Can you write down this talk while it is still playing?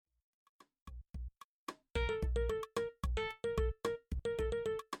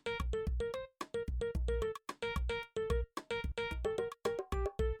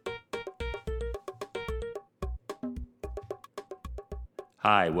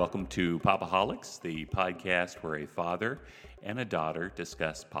Hi, welcome to Popaholics, the podcast where a father and a daughter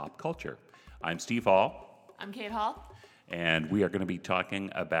discuss pop culture. I'm Steve Hall, I'm Kate Hall. and we are going to be talking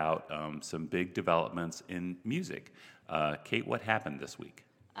about some big developments in music. Kate, what happened this week?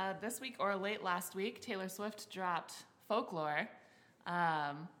 This week or late last week, Taylor Swift dropped Folklore.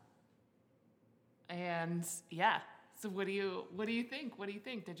 And yeah, so what do you think? What do you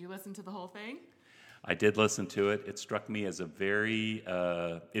think? Did you listen to the whole thing? I did listen to it. It struck me as a very,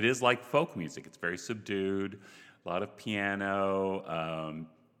 it is like folk music. It's very subdued, a lot of piano.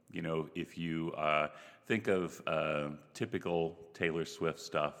 If you think of typical Taylor Swift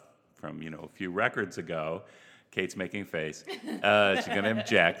stuff from, a few records ago, Kate's making a face. She's going to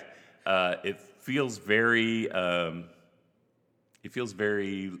object. It feels very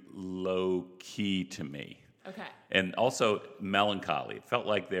low key to me. Okay. And also melancholy. It felt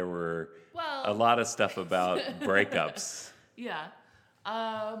like there were a lot of stuff about breakups. Yeah.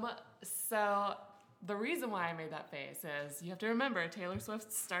 So the reason why I made that face is you have to remember Taylor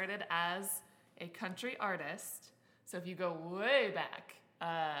Swift started as a country artist. So if you go way back,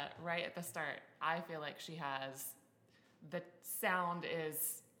 right at the start, I feel like the sound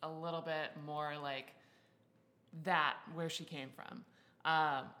is a little bit more like that where she came from.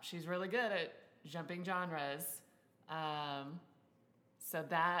 She's really good at jumping genres. So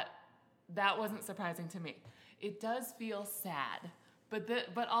that wasn't surprising to me. It does feel sad,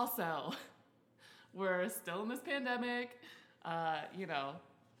 but also we're still in this pandemic.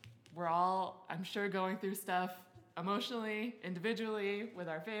 We're all, I'm sure, going through stuff emotionally, individually, with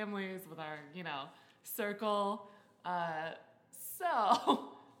our families, with our, circle.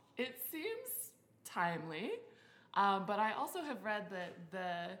 So it seems timely. But I also have read that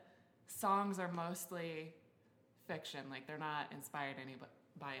the songs are mostly fiction, like they're not inspired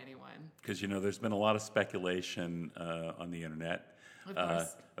by anyone. Because, there's been a lot of speculation on the internet.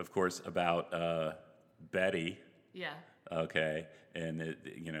 Of course. About Betty. Yeah. Okay. And,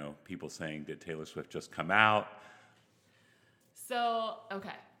 people saying, did Taylor Swift just come out? So,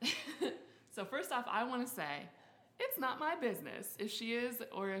 okay. So first off, I want to say, it's not my business if she is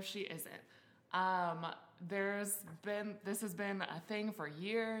or if she isn't. This has been a thing for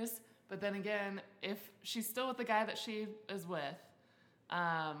years, but then again, if she's still with the guy that she is with, who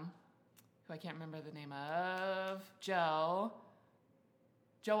I can't remember the name of, Joe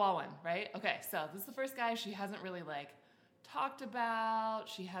Alwyn, right? Okay, so this is the first guy she hasn't really talked about.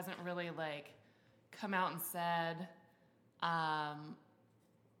 She hasn't really come out and said,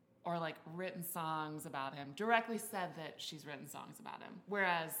 or written songs about him, directly said that she's written songs about him.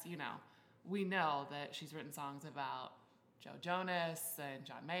 Whereas, we know that she's written songs about Joe Jonas and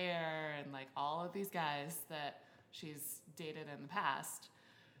John Mayer and all of these guys that she's dated in the past.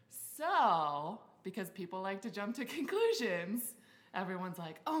 So, because people like to jump to conclusions, everyone's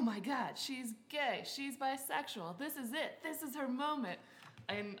like, oh my God, she's gay, she's bisexual, this is it, this is her moment.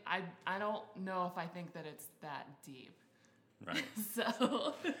 And I don't know if I think that it's that deep. Right.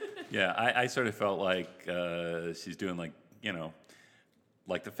 So. Yeah, I sort of felt like she's doing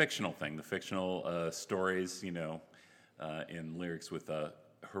like the fictional thing, the fictional stories, in lyrics with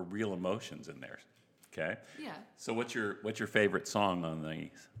her real emotions in there. Okay. Yeah. So what's your favorite song on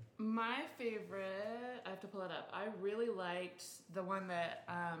these? My favorite, I have to pull it up. I really liked the one that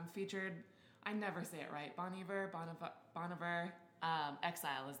featured, I never say it right, Bon Iver,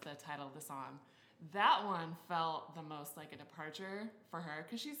 Exile is the title of the song. That one felt the most like a departure for her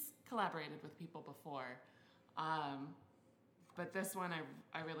because she's collaborated with people before. But this one,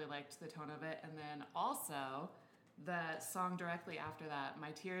 I really liked the tone of it. And then also the song directly after that,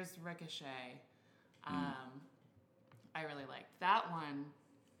 My Tears Ricochet, I really liked. That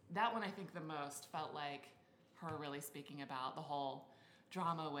one I think the most felt like her really speaking about the whole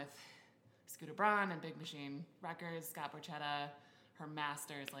drama with Scooter Braun and Big Machine Records, Scott Borchetta, her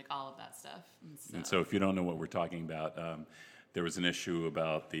masters, all of that stuff. And so if you don't know what we're talking about, there was an issue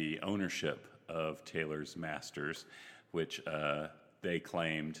about the ownership of Taylor's masters, which they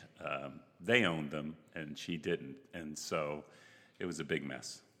claimed they owned them and she didn't. And so it was a big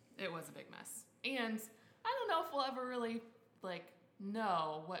mess. It was a big mess. And I don't know if we'll ever really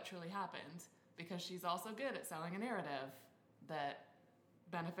know what truly happened because she's also good at selling a narrative that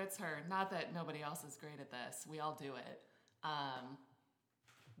benefits her. Not that nobody else is great at this. We all do it.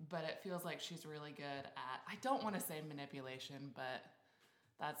 But it feels like she's really good at, I don't want to say manipulation, but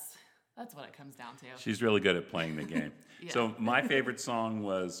that's what it comes down to. She's really good at playing the game. Yeah. So my favorite song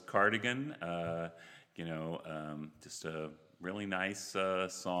was Cardigan. Just a really nice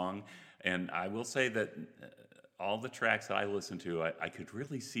song. And I will say that all the tracks that I listened to, I could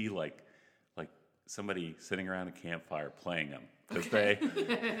really see like somebody sitting around a campfire playing them. because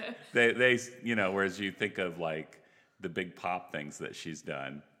they whereas you think of like the big pop things that she's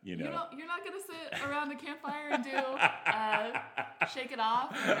done, You're not gonna sit around the campfire and do Shake It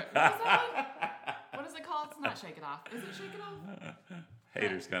Off. Or, what is that one? What is it called? It's not Shake It Off. Is it Shake It Off?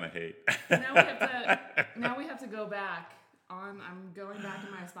 Haters gonna hate. Now we have to go back on. I'm going back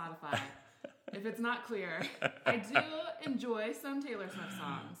in my Spotify. If it's not clear, I do enjoy some Taylor Swift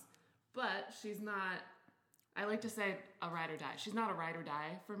songs, but she's not. I like to say a ride or die. She's not a ride or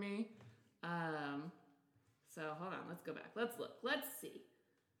die for me. So hold on. Let's go back. Let's look. Let's see.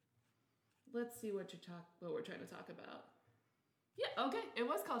 Let's see what we're trying to talk about. Yeah. Okay. It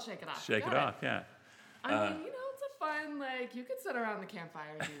was called Shake It Off. Shake It Off. Yeah. I mean, it's a fun, you could sit around the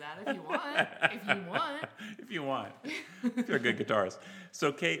campfire and do that if you want. If you want. If you're a good guitarist.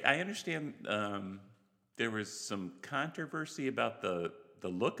 So, Kate, I understand there was some controversy about the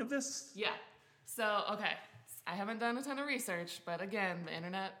look of this? Yeah. So, okay. I haven't done a ton of research, but again, the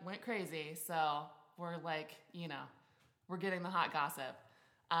internet went crazy. So, we're we're getting the hot gossip.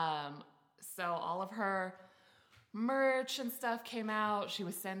 So, all of her merch and stuff came out. She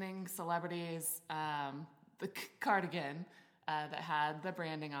was sending celebrities the cardigan that had the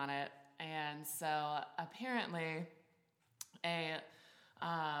branding on it. And so apparently a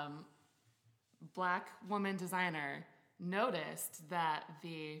black woman designer noticed that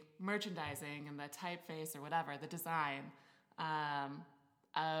the merchandising and the typeface or whatever, the design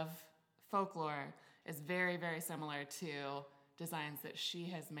of Folklore is very, very similar to designs that she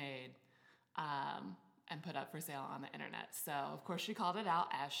has made and put up for sale on the internet. So, of course, she called it out,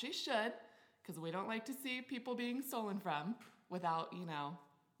 as she should, because we don't like to see people being stolen from without,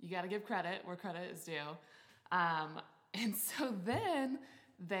 you got to give credit where credit is due. And so then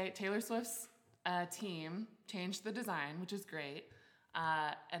Taylor Swift's team changed the design, which is great.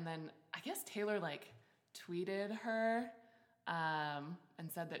 And then I guess Taylor, tweeted her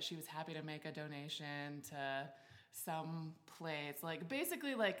and said that she was happy to make a donation to some place.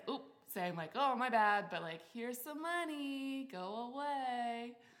 Basically, saying oh, my bad, but here's some money, go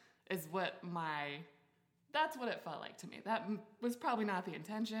away, is that's what it felt like to me. That was probably not the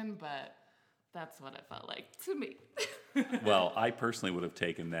intention, but that's what it felt like to me. Well, I personally would have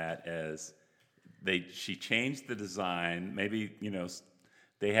taken that as she changed the design. Maybe,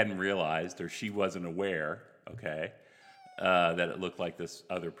 they hadn't realized or she wasn't aware, okay, that it looked like this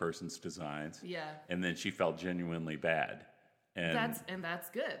other person's designs. Yeah. And then she felt genuinely bad. And that's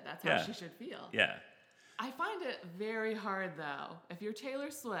good. That's how she should feel. Yeah. I find it very hard, though, if you're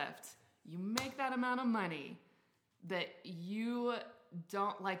Taylor Swift, you make that amount of money, that you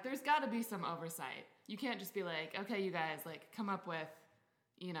don't, there's got to be some oversight. You can't just be okay, you guys, come up with,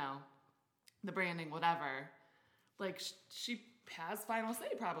 the branding, whatever. She has final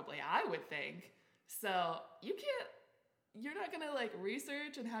say, probably, I would think. So you're not going to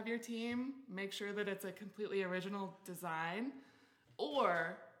research and have your team make sure that it's a completely original design,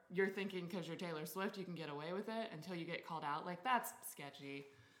 or you're thinking because you're Taylor Swift you can get away with it until you get called out. That's sketchy.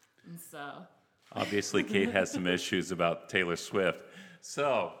 And so obviously Kate has some issues about Taylor Swift.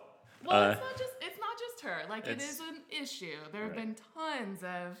 So well, it's not just her. It is an issue. There have been tons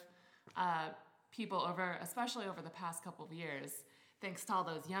of people especially over the past couple of years, thanks to all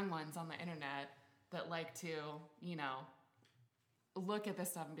those young ones on the internet that like to, look at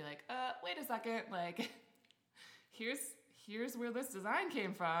this stuff and be wait a second, here's where this design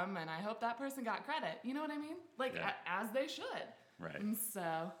came from, and I hope that person got credit. You know what I mean? As they should. Right. And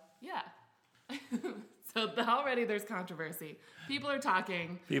so, yeah. So already there's controversy. People are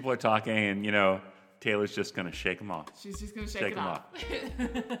talking, and, Taylor's just going to shake them off. She's just going to shake it off.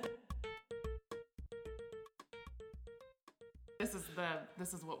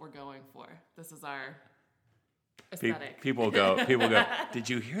 This is what we're going for. This is our aesthetic. People go, did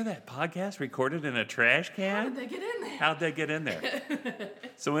you hear that podcast recorded in a trash can? How did they get in there? How'd they get in there?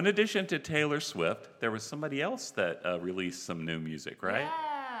 So in addition to Taylor Swift, there was somebody else that released some new music, right?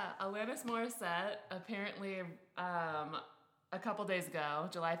 Yeah, Alanis Morissette apparently a couple days ago,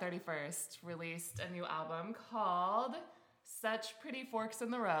 July 31st, released a new album called Such Pretty Forks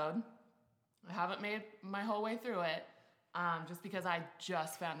in the Road. I haven't made my whole way through it, just because I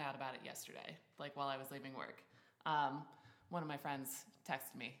just found out about it yesterday, while I was leaving work. One of my friends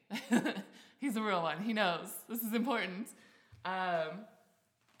texted me. He's a real one. He knows. This is important.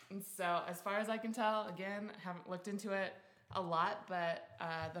 And so as far as I can tell, again, I haven't looked into it a lot, but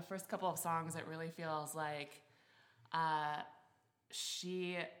the first couple of songs, it really feels like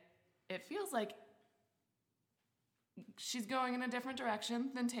it feels like she's going in a different direction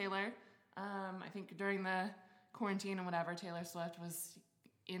than Taylor. I think during the quarantine and whatever, Taylor Swift was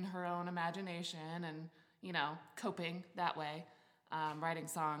in her own imagination and, coping that way. writing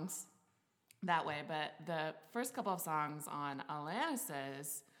songs that way. But the first couple of songs on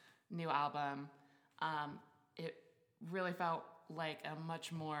Alanis's new album, it really felt like a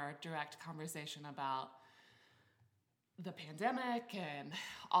much more direct conversation about the pandemic and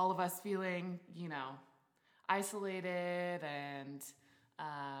all of us feeling, isolated and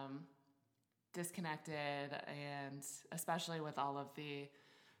disconnected, and especially with all of the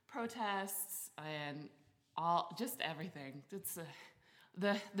protests and just everything. It's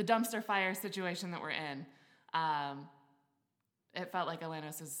the dumpster fire situation that we're in. It felt like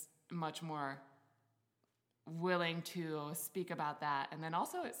Alanis is much more willing to speak about that. And then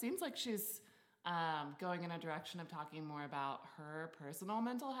also it seems like she's going in a direction of talking more about her personal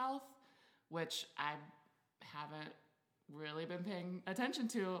mental health, which I haven't really been paying attention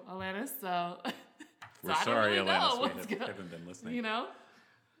to, Alanis, so We're I sorry, don't really Alanis, we haven't been listening.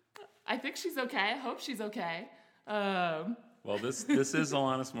 I think she's okay. I hope she's okay. Well, this is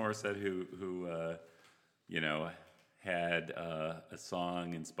Alanis Morissette who had a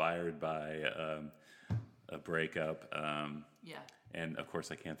song inspired by a breakup. Yeah. And of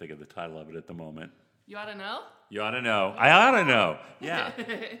course, I can't think of the title of it at the moment. You ought to know? You ought to know. I ought to know. Yeah.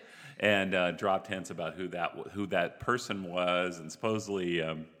 And dropped hints about who that person was, and supposedly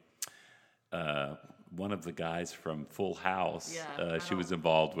one of the guys from Full House she was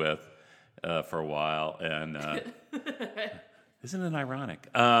involved with for a while. And isn't it ironic?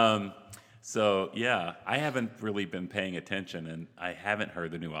 So, yeah, I haven't really been paying attention, and I haven't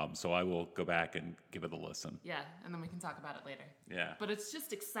heard the new album, so I will go back and give it a listen. Yeah, and then we can talk about it later. Yeah. But it's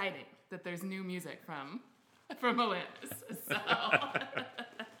just exciting that there's new music from Alanis.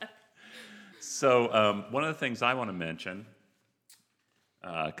 So one of the things I want to mention,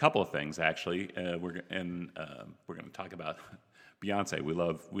 a couple of things actually, we're going to talk about Beyonce. We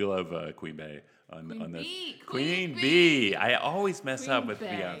love Queen Bey on this. Queen Bee. I always mess up with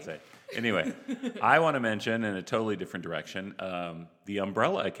Beyonce. Anyway, I want to mention in a totally different direction, the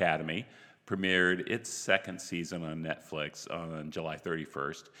Umbrella Academy premiered its second season on Netflix on July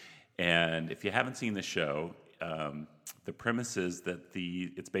 31st. And if you haven't seen the show, the premise is that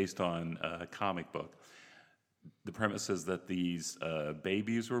it's based on a comic book. The premise is that these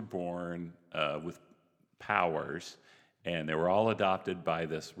babies were born with powers, and they were all adopted by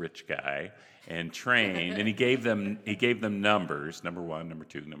this rich guy and trained, and he gave them numbers: number 1, number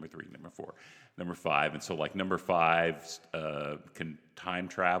 2, number 3, number 4, number 5, and so like number 5 can time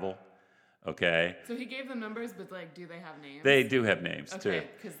travel. Okay. So he gave them numbers, but do they have names? They do have names too. Okay,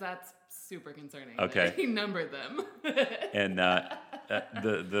 because that's super concerning. Okay. He numbered them. And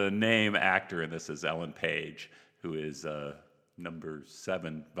the name actor in this is Ellen Page, who is number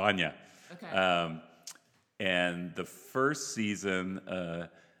 7, Vanya. Okay. And the first season,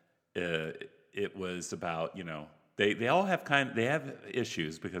 it was about, they all have they have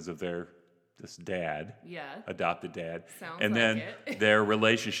issues because of this dad, adopted dad, Sounds and like then it. their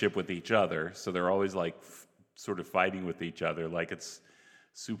relationship with each other. So they're always sort of fighting with each other, like it's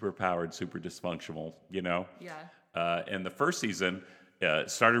super powered, super dysfunctional, Yeah. And the first season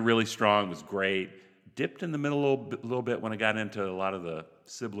started really strong, was great. Dipped in the middle a little bit when I got into a lot of the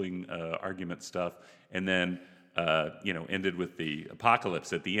sibling argument stuff, and then ended with the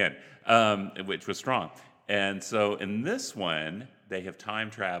apocalypse at the end, which was strong. And so in this one, they have time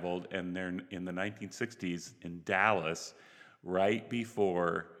traveled, and they're in the 1960s in Dallas, right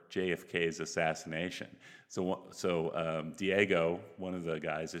before JFK's assassination. So Diego, one of the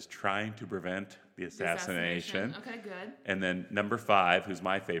guys, is trying to prevent the assassination. Okay, good. And then number 5, who's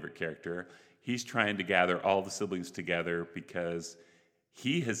my favorite character, he's trying to gather all the siblings together because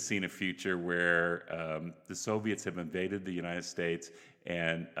he has seen a future where the Soviets have invaded the United States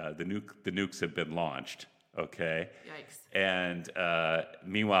and the nukes have been launched. Okay. Yikes. And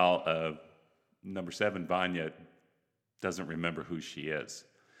meanwhile, number 7, Vanya, doesn't remember who she is.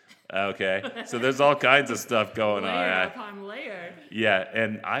 Okay. So there's all kinds of stuff going on. Layer upon layer. Yeah,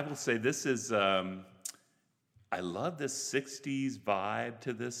 and I will say this is. I love this 60s vibe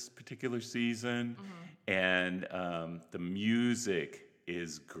to this particular season, and the music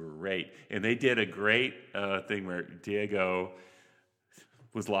is great. And they did a great thing where Diego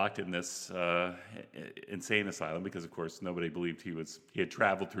was locked in this insane asylum because, of course, nobody believed he had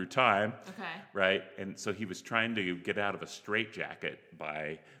traveled through time. Okay. Right? And so he was trying to get out of a straitjacket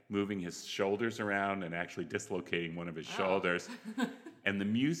by moving his shoulders around and actually dislocating one of his shoulders. And the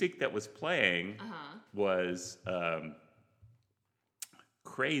music that was playing was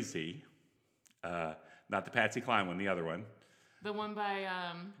Crazy. Not the Patsy Cline one, the other one. The one by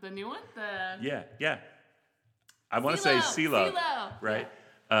the new one? Yeah. I want to say CeeLo, right?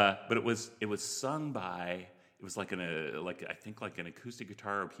 Yeah. But it was sung by. it was like I think like an acoustic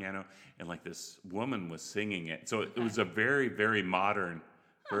guitar or piano, and like this woman was singing it. So it was a very, very modern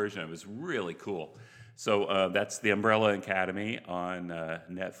version. It was really cool. So that's The Umbrella Academy on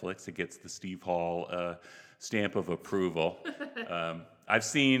Netflix. It gets the Steve Hall stamp of approval. I've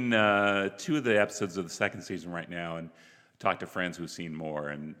seen 2 of the episodes of the second season right now, and talked to friends who've seen more,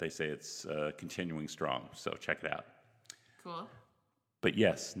 and they say it's continuing strong. So check it out. Cool. But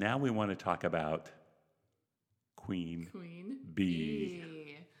yes, now we want to talk about Queen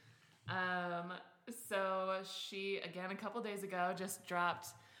Bee. So she, again, a couple days ago, just dropped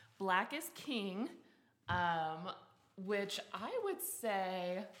Black is King, which I would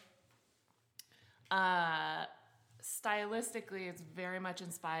say stylistically it's very much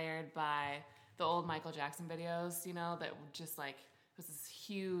inspired by the old Michael Jackson videos, you know, that just like was this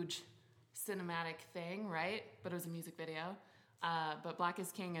huge cinematic thing, right? But it was a music video. But Black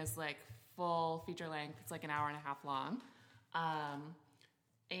is King is like full feature length. It's like an hour and a half long.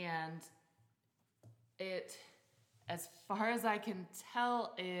 And it, as far as I can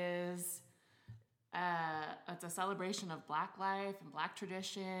tell, is it's a celebration of Black life and Black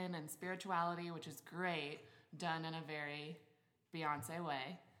tradition and spirituality, which is great, done in a very Beyonce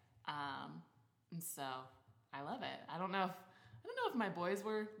way. And so I love it. I don't know if my boys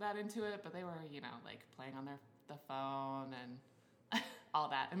were that into it, but they were, you know, like playing on the phone and all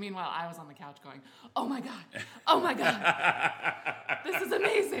that. And meanwhile, I was on the couch going, "Oh my God, this is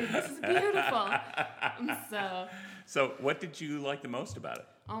amazing. This is beautiful." And so what did you like the most about it?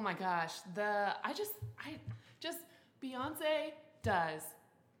 Oh my gosh, I just Beyonce does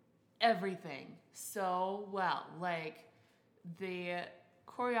everything so well. Like the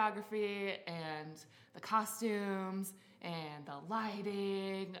choreography and the costumes and the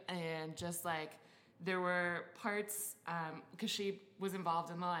lighting, and just like there were parts because she was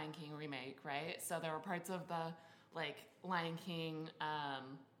involved in the Lion King remake, right? So there were parts of the like Lion King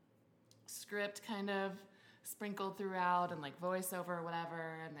script kind of sprinkled throughout, and like voiceover or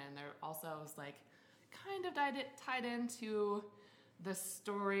whatever, and then there also was like kind of tied into the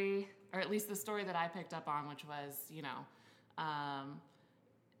story, or at least the story that I picked up on, which was, you know,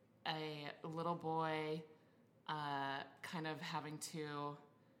 a little boy kind of having to,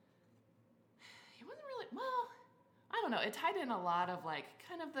 he wasn't really, well, I don't know, it tied in a lot of like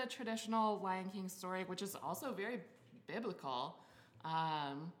kind of the traditional Lion King story, which is also very biblical,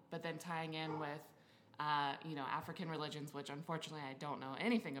 but then tying in with you know, African religions, which unfortunately I don't know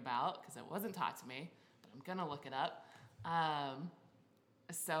anything about because it wasn't taught to me, but I'm gonna look it up.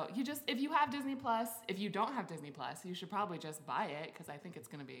 So if you have Disney Plus, if you don't have Disney Plus, you should probably just buy it, because I think it's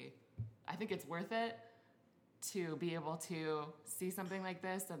worth it to be able to see something like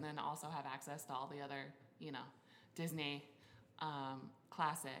this and then also have access to all the other, you know, Disney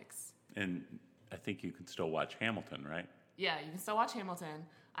classics. And I think you can still watch Hamilton, right? Yeah, you can still watch Hamilton.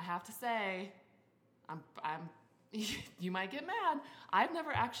 I have to say, I'm you might get mad. I've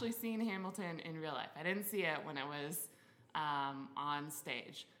never actually seen Hamilton in real life. I didn't see it when it was on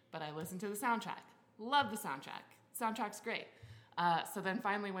stage, but I listened to the soundtrack. Love the soundtrack. Soundtrack's great. So then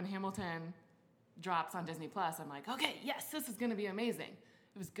finally when Hamilton drops on Disney Plus, I'm like, okay, yes, this is going to be amazing.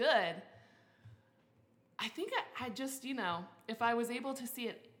 It was good. I think I just, you know, if I was able to see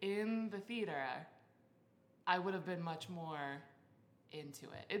it in the theater, I would have been much more into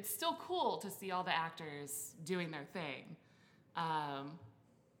it. It's still cool to see all the actors doing their thing.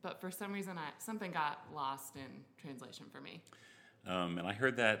 But for some reason, something got lost in translation for me. And I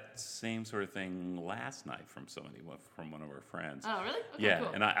heard that same sort of thing last night from from one of our friends. Oh, really? Okay, yeah,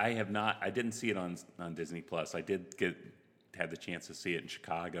 cool. and I didn't see it on Disney Plus. I did had the chance to see it in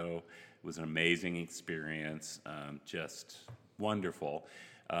Chicago. It was an amazing experience, just wonderful.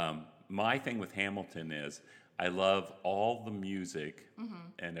 My thing with Hamilton is I love all the music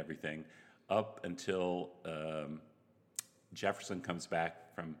and everything up until Jefferson comes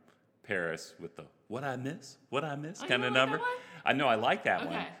back from Paris with the "What I Miss" kind of number. I know I like that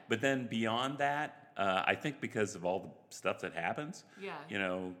one, but then beyond that, I think because of all the stuff that happens, you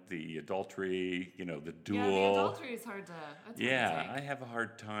know, the adultery, you know, the duel. Yeah, the adultery is hard to. That's hard to I have a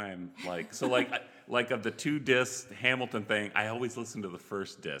hard time. Like of the 2 disc Hamilton thing, I always listen to the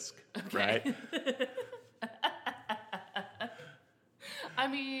first disc, right? I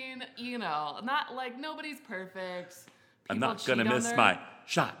mean, you know, not like nobody's perfect. I'm not gonna miss my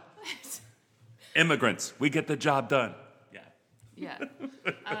shot. Immigrants, we get the job done. Yeah.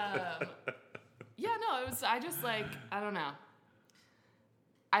 No, it was, I just like, I don't know.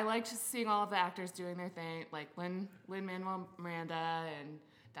 I liked seeing all of the actors doing their thing, like Lin-Manuel Miranda and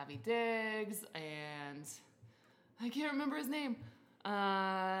Daveed Diggs, and I can't remember his name.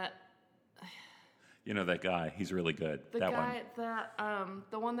 You know that guy. He's really good. The that guy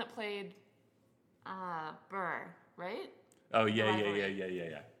the one that played Burr, right? Oh yeah.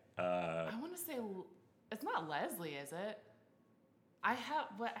 I want to say it's not Leslie, is it?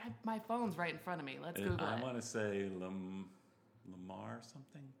 My phone's right in front of me. Let's Google it. I want to say Lamar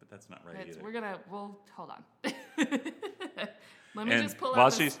something, but that's not right either. We'll hold on. Let me just pull while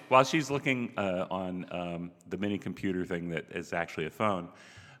up while she's looking on the mini computer thing that is actually a phone.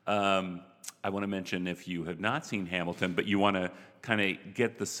 I want to mention, if you have not seen Hamilton, but you want to kind of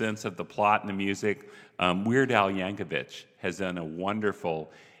get the sense of the plot and the music, Weird Al Yankovic has done a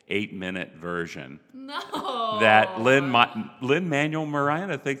wonderful 8-minute version that Lin-Manuel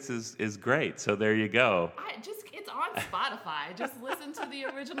Miranda thinks is great. So there you go. It's on Spotify. Just listen to the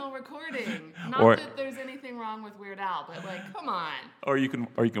original recording. Not that there's anything wrong with Weird Al, but like, come on. Or you can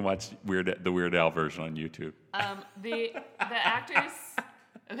watch the Weird Al version on YouTube. The actors.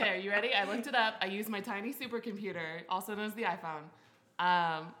 Okay, are you ready? I looked it up. I used my tiny supercomputer, also known as the iPhone.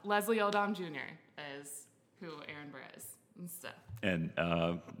 Leslie Odom Jr. is who Aaron Burr is and stuff. And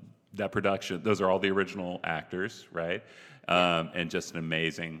that production, those are all the original actors, right? And just an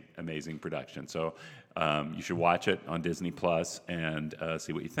amazing, amazing production. So you should watch it on Disney Plus and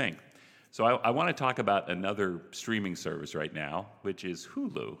see what you think. So I want to talk about another streaming service right now, which is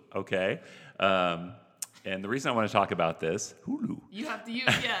Hulu, okay? And the reason I want to talk about this, Hulu. You do have to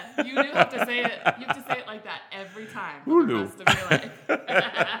say it. You have to say it like that every time. Hulu. For the rest of your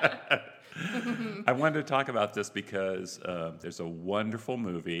life. I wanted to talk about this because there's a wonderful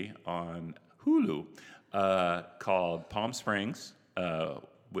movie on Hulu called Palm Springs,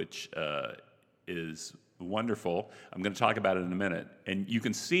 which is wonderful. I'm going to talk about it in a minute, and you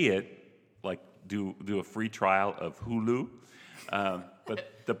can see it, like do a free trial of Hulu.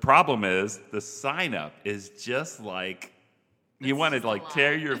 But the problem is the sign up is just like you want to like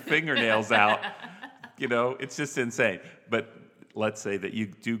tear your fingernails out. You know, it's just insane. But let's say that you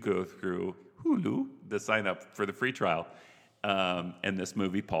do go through Hulu, the sign up for the free trial, and this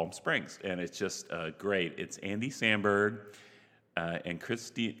movie Palm Springs, and it's just great. It's Andy Samberg and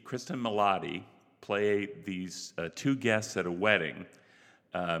Kristen Milotti play these two guests at a wedding.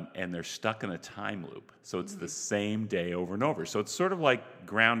 And they're stuck in a time loop. So it's the same day over and over. So it's sort of like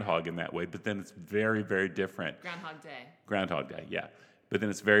Groundhog in that way, but then it's very, very different. Groundhog Day, yeah. But then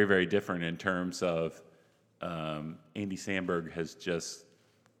it's very, very different in terms of Andy Samberg has just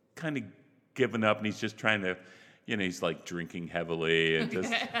kind of given up, and he's just trying to, he's like drinking heavily and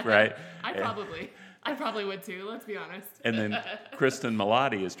just, right? I probably would too, let's be honest. And then Kristen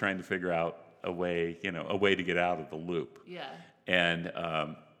Milotti is trying to figure out a way to get out of the loop. Yeah. And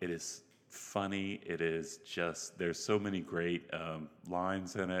it is funny. It is just, there's so many great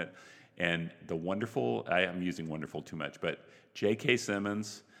lines in it. And the wonderful, I'm using wonderful too much, but J.K.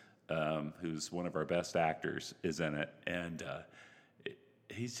 Simmons, who's one of our best actors, is in it. And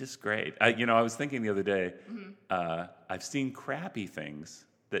he's just great. I was thinking the other day, I've seen crappy things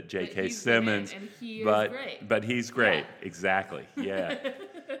that J.K. Simmons, but he's great. Yeah. Exactly. Yeah.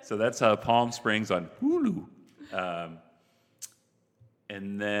 So that's Palm Springs on Hulu.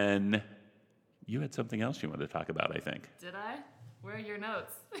 And then you had something else you wanted to talk about, I think. Did I? Where are your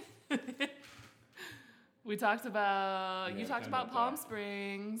notes? You talked about Palm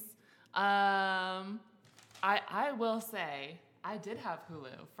Springs. I will say I did have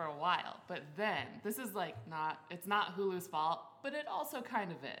Hulu for a while, but then this is it's not Hulu's fault, but it also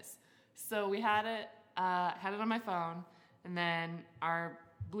kind of is. So we had it on my phone, and then our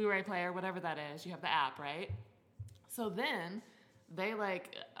Blu-ray player, whatever that is, you have the app, right? So then they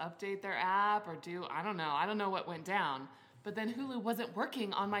update their app or I don't know what went down, but then Hulu wasn't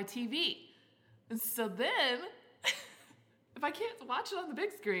working on my TV. And so then if I can't watch it on the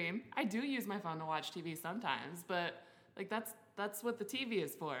big screen, I do use my phone to watch TV sometimes, but that's what the TV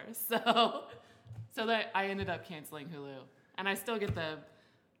is for. So that I ended up canceling Hulu, and I still get the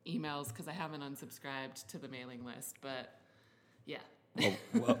emails because I haven't unsubscribed to the mailing list, but yeah.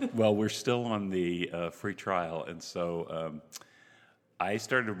 Well, we're still on the free trial, and so I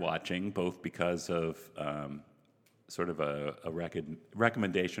started watching both because of sort of a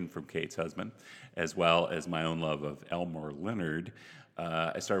recommendation from Kate's husband, as well as my own love of Elmore Leonard.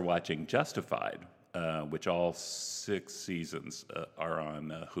 I started watching Justified, which all 6 seasons are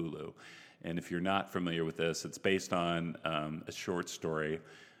on Hulu. And if you're not familiar with this, it's based on a short story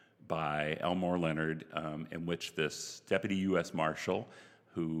by Elmore Leonard, in which this deputy U.S. Marshal,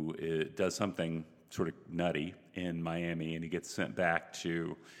 who does something sort of nutty in Miami, and he gets sent back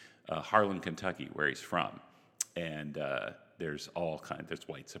to Harlan, Kentucky, where he's from. And there's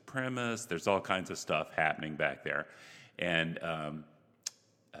white supremacists, there's all kinds of stuff happening back there. And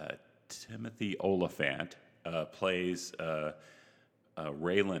Timothy Olyphant plays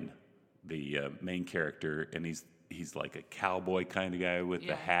Raylan, the main character, and he's like a cowboy kind of guy with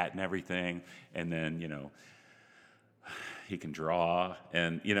the hat and everything, and then he can draw,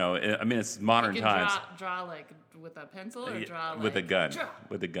 and I mean it's modern You can times. draw like with a pencil or draw like with a gun. Draw.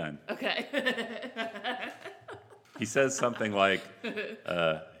 With a gun. Okay. He says something like,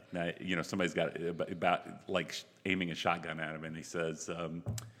 now, somebody's got about like aiming a shotgun at him, and he says,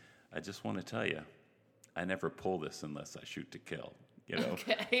 "I just want to tell you, I never pull this unless I shoot to kill."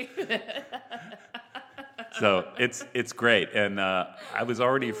 Okay. So it's great, and I was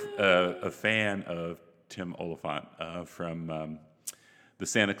already a fan of Tim Olyphant from the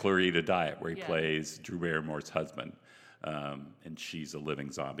Santa Clarita Diet, where he plays Drew Barrymore's husband, and she's a living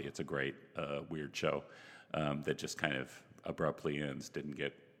zombie. It's a great weird show that just kind of abruptly ends. Didn't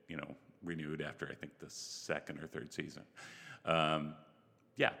get renewed after I think the second or third season.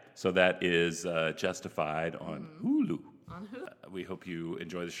 So that is Justified on Hulu. On who? We hope you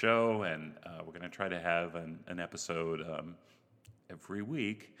enjoy the show, and we're going to try to have an episode every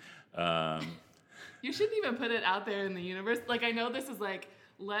week. You shouldn't even put it out there in the universe. Like, I know this is like,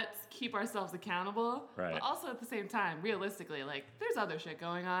 let's keep ourselves accountable. Right. But also at the same time, realistically, like, there's other shit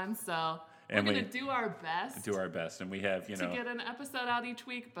going on. So And we're going to do our best. Do our best. And we have, to get an episode out each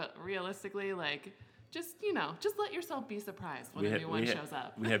week. But realistically, like, just let yourself be surprised when everyone shows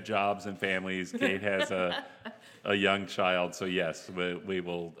up. We have jobs and families. Kate has a young child. So, yes, we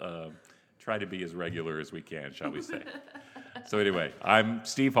will try to be as regular as we can, shall we say. So, anyway, I'm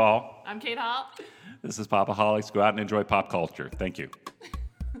Steve Hall. I'm Kate Hall. This is Popaholics. Go out and enjoy pop culture. Thank you.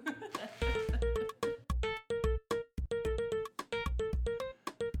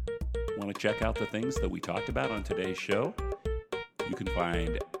 Want to check out the things that we talked about on today's show? You can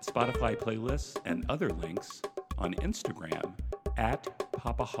find Spotify playlists and other links on Instagram at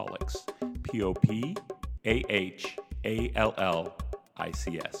Popaholics. Popahalllics.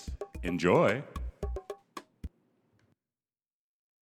 Enjoy.